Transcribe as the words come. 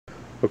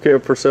Okay,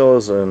 up for sale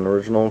is an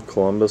original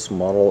Columbus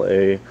Model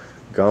A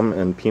gum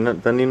and peanut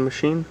vending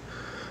machine.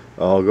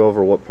 I'll go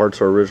over what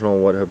parts are original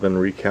and what have been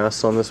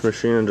recast on this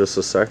machine in just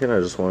a second. I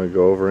just want to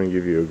go over and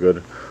give you a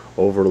good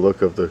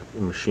overlook of the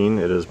machine.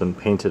 It has been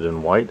painted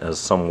in white, as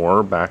some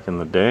were back in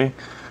the day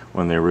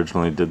when they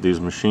originally did these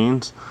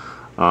machines.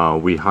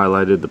 We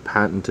highlighted the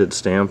patented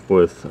stamp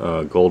with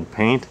gold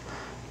paint.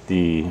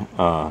 The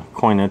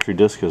coin entry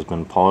disc has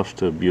been polished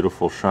to a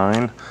beautiful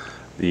shine.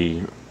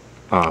 The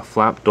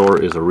flap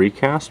door is a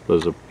recast, but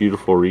it's a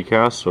beautiful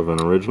recast of an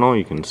original.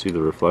 You can see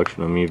the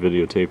reflection of me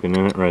videotaping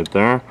in it right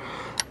there.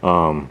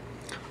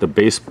 The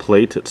base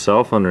plate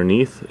itself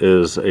underneath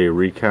is a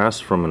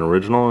recast from an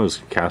original. It's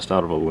cast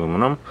out of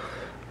aluminum.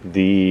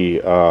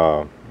 The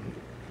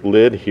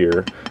lid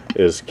here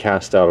is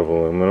cast out of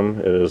aluminum.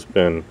 It has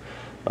been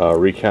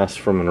recast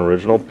from an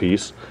original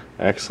piece.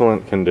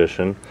 Excellent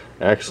condition,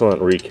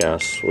 excellent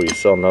recasts. We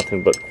sell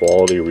nothing but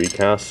quality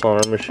recasts on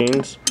our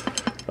machines.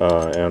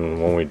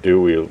 And when we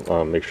do, we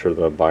make sure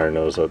the buyer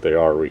knows that they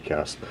are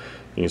recast.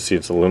 You can see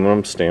it's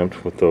aluminum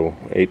stamped with the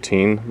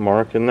 18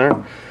 mark in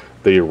there.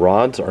 The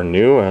rods are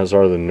new, as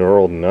are the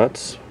knurled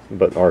nuts,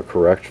 but are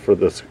correct for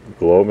this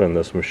globe and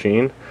this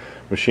machine.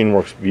 Machine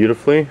works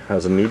beautifully,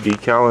 has a new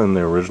decal in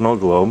the original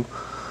globe.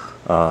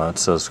 It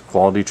says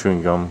quality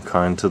chewing gum,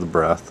 kind to the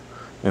breath.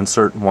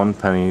 Insert 1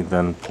 penny,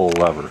 then pull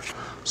lever.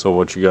 So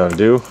what you gotta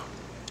do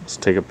is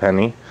take a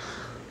penny,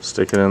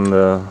 stick it in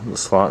the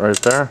slot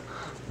right there,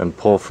 and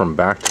pull from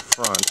back to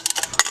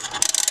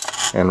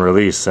front and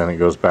release, and it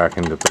goes back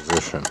into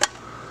position.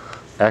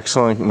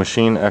 Excellent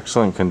machine,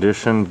 excellent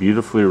condition,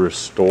 beautifully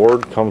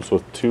restored. Comes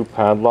with 2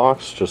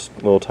 padlocks, just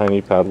little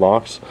tiny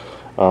padlocks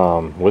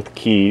with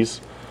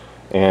keys.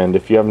 And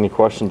if you have any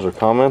questions or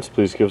comments,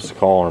 please give us a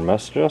call or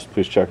message us.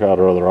 Please check out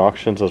our other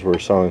auctions as we're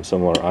selling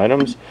similar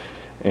items,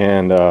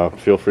 and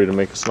feel free to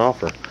make us an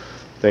offer.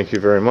 Thank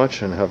you very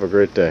much and have a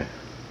great day.